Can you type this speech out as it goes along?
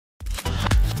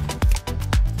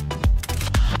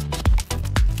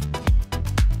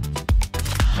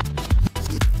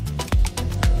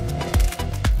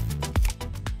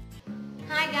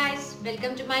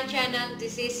welcome to my channel.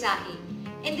 This is Sahi.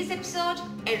 In this episode,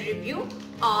 a review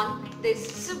on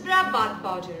this Subhra Bath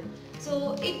Powder.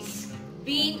 So it's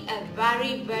been a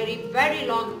very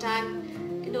long time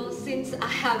since I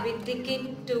have been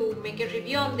thinking to make a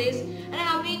review on this, and I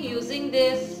have been using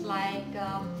this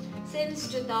since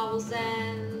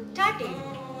 2013.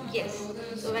 Yes,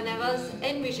 so when I was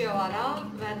in Vijayawada,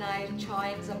 when I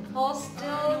joined some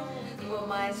hostel for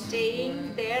my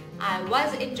staying there, I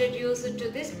was introduced to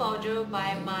this powder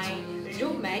by my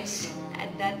roommates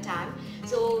at that time.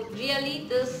 So really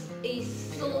this is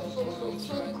so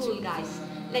cool, guys.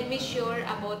 Let me share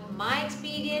about my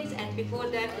experience, and before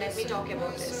that let me talk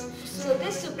about this. So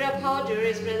this Subhra powder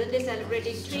is presently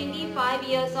celebrating 25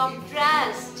 years of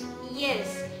trust.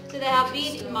 Yes, so they have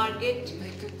been in market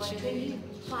for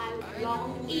 25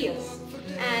 long years,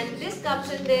 and this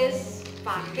comes in this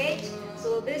package.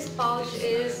 So this pouch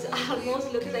is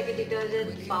almost looks like a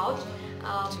detergent pouch,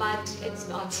 but it's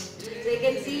not. So you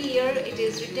can see here it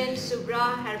is written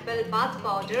Subhra Herbal Bath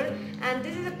Powder, and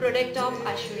this is a product of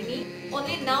Ashwini.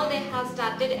 Only now they have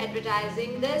started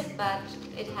advertising this, but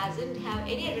it hasn't have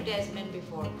any advertisement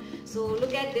before. So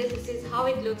look at this. This is how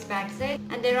it looks backside,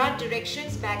 and there are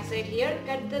directions backside here.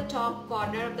 At the top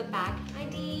corner of the pack, I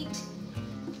did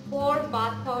pour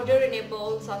bath powder in a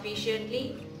bowl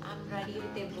sufficiently. I'm ready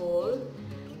with a bowl,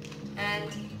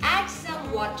 and add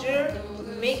some water,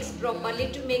 mix properly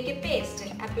to make a paste.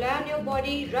 Apply on your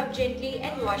body, rub gently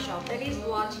and wash off. That is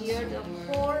what here the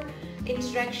 4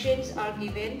 instructions are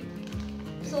given.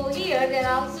 So here they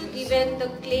are also given the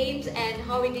claims and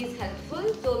how it is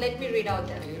helpful. So let me read out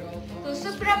them. So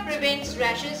Subhra prevents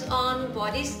rashes on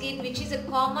body skin, which is a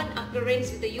common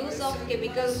occurrence with the use of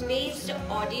chemical-based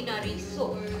ordinary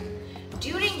soap.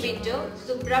 During winter,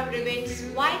 Subhra prevents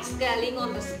white scaling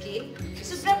on the skin.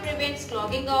 Subhra prevents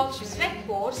clogging of sweat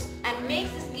pores and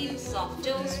makes the skin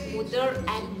softer, smoother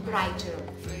and brighter.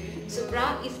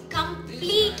 Subhra is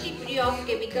completely free of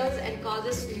chemicals and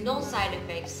causes no side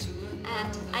effects.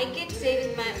 And I can say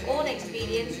with my own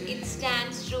experience, it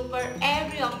stands true for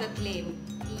every of the claim.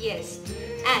 Yes,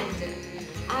 and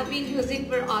I've been using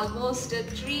for almost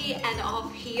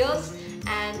 3.5 years,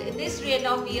 and in this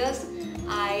 3.5 years,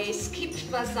 I skipped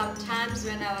for some times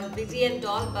when I was busy and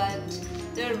all, but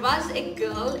there was a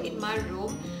girl in my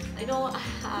room.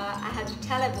 I had to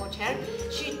tell about her.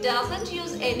 She doesn't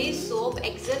use any soap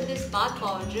except this bath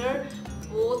powder,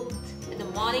 both in the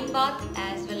morning bath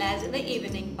as well as in the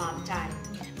evening bath time.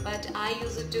 But I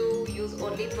used to use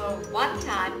only for one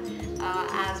time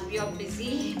as we are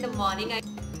busy in the morning.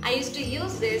 I used to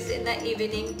use this in the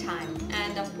evening time,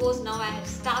 and of course now I have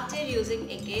started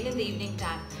using again in the evening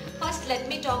time. First, let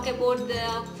me talk about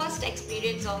the first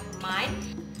experience of mine.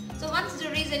 So once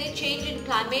there is any change in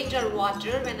climate or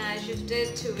water, when I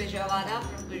shifted to Vijayawada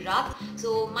from Gujarat,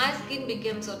 so my skin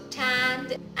became so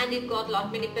tanned, and it got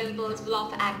lot many pimples, full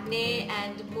of acne,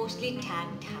 and mostly tan.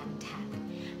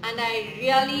 And I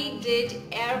really did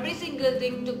every single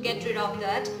thing to get rid of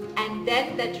that. And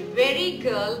then that very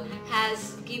girl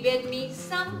has given me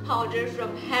some powder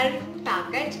from her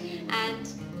packet, and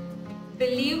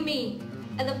believe me,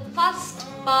 in the first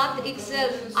bath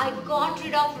itself, I got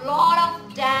rid of lot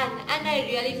of tan, and I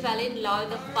really fell in love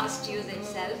with the first use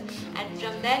itself, and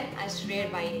from then I swear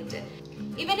by it.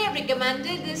 Even I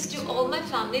recommended this to all my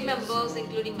family members,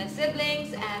 including my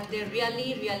siblings, and they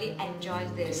really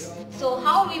enjoyed this. So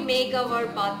how we make our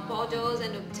bath powders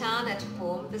and uptan at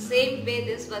home, the same way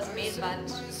this was made,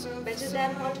 but better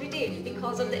than what we did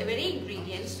because of the very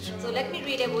ingredients. So let me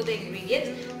read about the ingredients.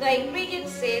 The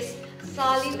ingredients says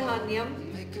Salidhanyam,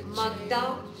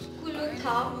 Magda,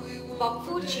 Kulutha,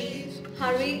 Pakuchi,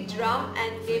 Haridra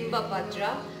and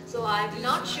Nimbabhadra. So I'm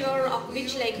not sure of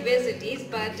which language it is,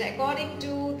 but according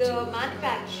to the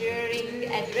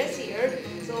manufacturing address here,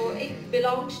 so it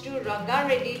belongs to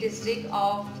Rangareddy district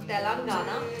of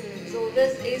Telangana. So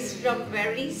this is from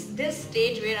this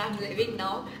state where I'm living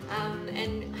now,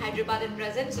 in Hyderabad at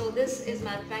present. So this is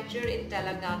manufactured in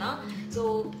Telangana.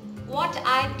 So what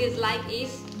I dislike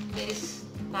is this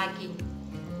packing.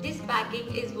 This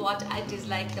packing is what I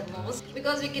dislike the most,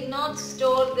 because we cannot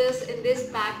store this in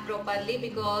this pack properly,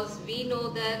 because we know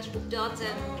that uptans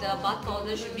and bath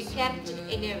powder should be kept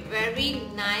in a very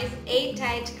nice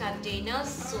airtight containers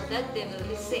so that they will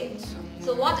be safe.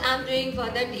 So what I'm doing for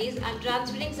that is I'm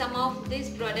transferring some of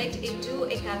this product into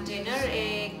a container,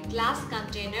 a glass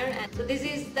container, and so this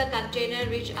is the container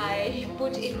which I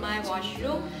put in my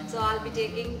washroom. So I'll be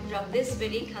taking from this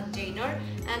very container,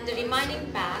 and the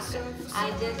remaining pack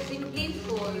I just simply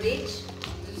fold it,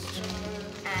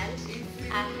 and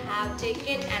I have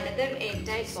taken another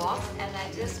airtight box and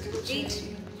I just put it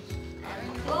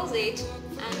and close it.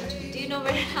 And do you know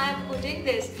where I'm putting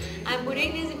this? I'm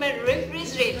putting this in my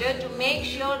refrigerator to make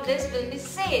sure this will be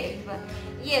safe.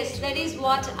 Yes, that is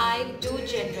what I do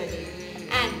generally.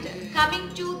 And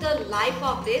coming to the life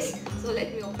of this, so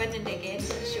let me open it again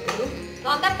to show you. So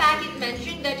on the pack it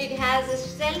mentioned that it has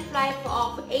a shelf life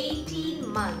of 18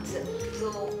 months.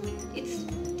 So it's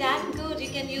damn good. You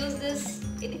can use this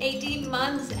in 18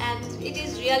 months and it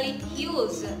is really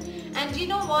huge. And you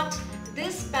know what?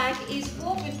 This pack is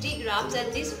 450 grams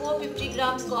and this 450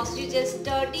 grams costs you just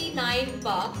 39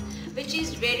 bucks, which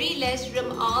is very less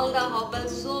from all the herbal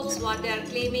soaps what they are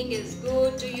claiming is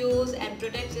good to use and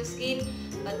protects your skin.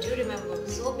 But do remember,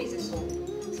 soap is a soap.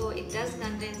 So it does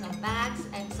contain some fats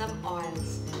and some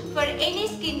oils. For any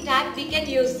skin type we can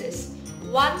use this.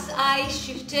 Once I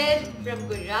shifted from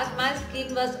Gujarat, my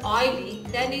skin was oily,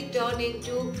 then it turned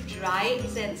into dry,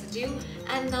 sensitive,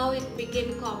 and now it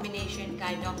became a combination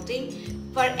kind of thing.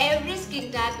 For every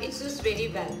skin type, it suits very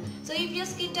well. So if your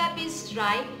skin type is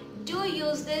dry, do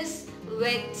use this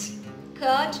with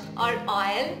curd or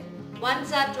oil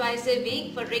once or twice a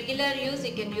week. For regular use,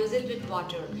 you can use it with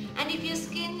water. And if your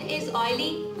skin is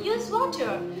oily, use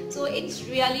water. So it's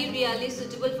really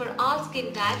suitable for all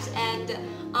skin types and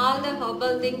all the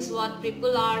herbal things what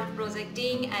people are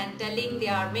projecting and telling they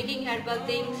are making herbal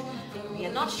things. We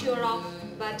are not sure of,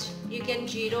 but you can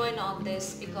zero in on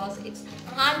this because it's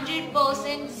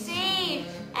 100% safe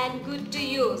and good to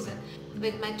use.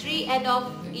 With my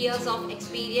 3.5 years of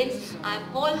experience, I'm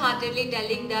wholeheartedly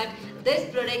telling that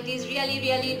this product is really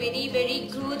very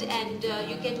good and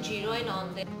you can zero in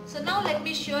on this. So now let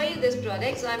me show you this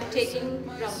product. So I'm taking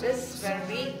from this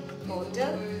very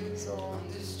bottle. So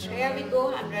here we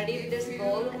go. I'm ready with this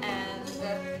bowl and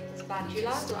the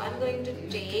spatula. So I'm going to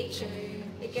take,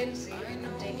 you can see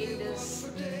I'm taking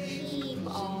this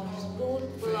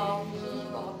spoonful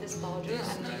of this powder.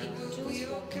 I'm taking 2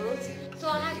 spoonfuls. So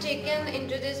I have taken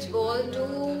into this bowl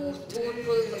 2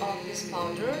 spoonfuls of this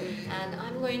powder and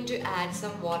I'm going to add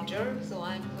some water. So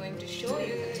I'm going to show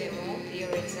you the demo here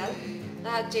itself. So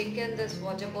I have taken this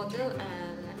water bottle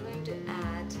and I'm going to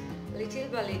add little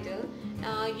by little.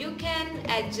 You can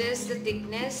adjust the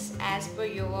thickness as per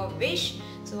your wish.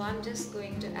 So I'm just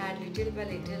going to add little by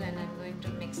little and I'm going to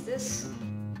mix this.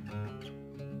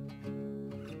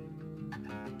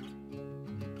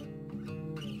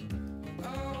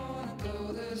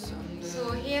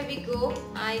 So here we go.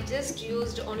 I just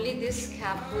used only this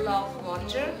cupful of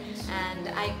water and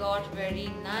I got very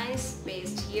nice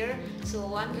paste here.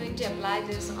 So I'm going to apply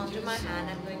this onto my hand.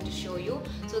 I'm going to show you.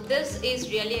 So this is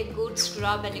really a good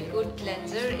scrub and a good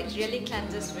cleanser. It really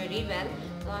cleanses very well.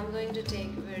 So I'm going to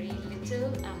take very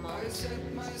little amount.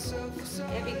 So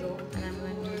here we go and I'm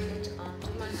going to put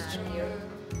onto my hand here.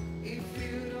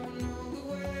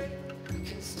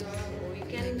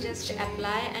 Just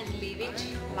apply and leave it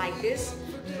like this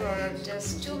for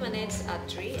just 2 minutes or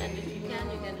 3, and if you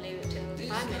can leave it till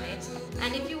 5 minutes,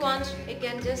 and if you want you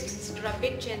can just scrub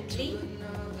it gently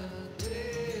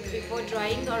before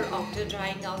drying or after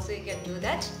drying also you can do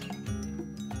that.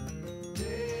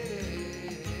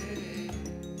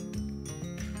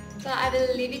 So I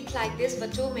will leave it like this for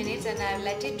 2 minutes and I will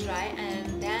let it dry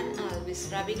and then I'll be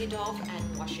scrubbing it off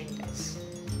and washing this.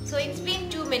 So it's been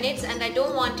 2 minutes and I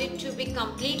don't want it to be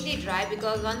completely dry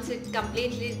because once it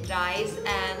completely dries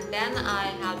and then I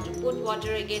have to put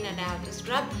water again and I have to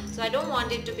scrub. So I don't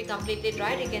want it to be completely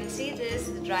dry. You can see this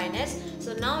dryness.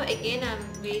 So now again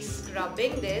I'm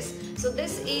scrubbing this. So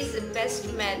this is the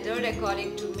best method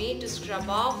according to me to scrub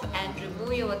off and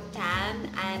remove your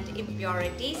tan and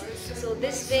impurities. So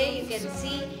this way you can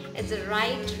see it's the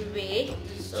right way.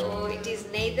 So it is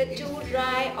neither too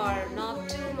dry or not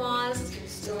too moist.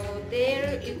 So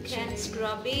there you can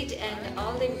scrub it and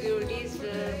all the impurities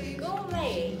will go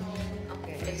away.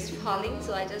 Okay, it's falling,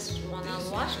 so I just wanna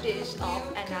wash this off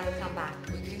and I'll come back.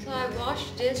 So I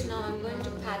washed this, now I'm going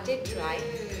to pat it dry.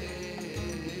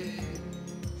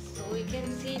 So you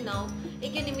can see now, you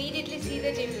can immediately see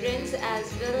the difference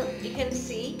as well. You can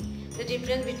see the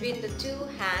difference between the two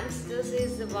hands. This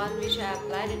is the one which I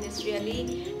applied and it's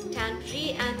really tan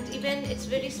free and even it's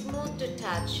very smooth to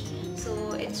touch.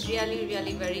 So it's really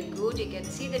very good. You can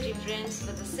see the difference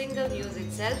with a single use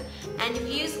itself, and if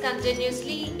you use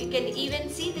continuously you can even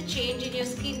see the change in your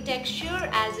skin texture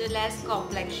as well as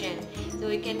complexion. So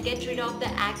you can get rid of the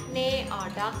acne or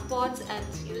dark spots and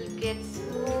you will get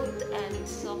smooth and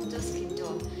softer skin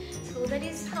tone. So that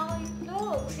is how it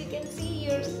looks. You can see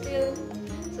here still.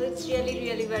 So it's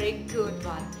really very good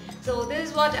one. So this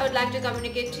is what I would like to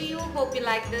communicate to you. Hope you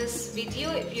like this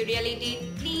video. If you really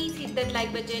did, please hit that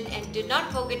like button and do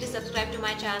not forget to subscribe to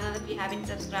my channel if you haven't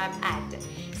subscribed. And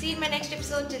see you in my next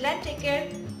episode. Till then, take care.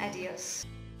 Adios.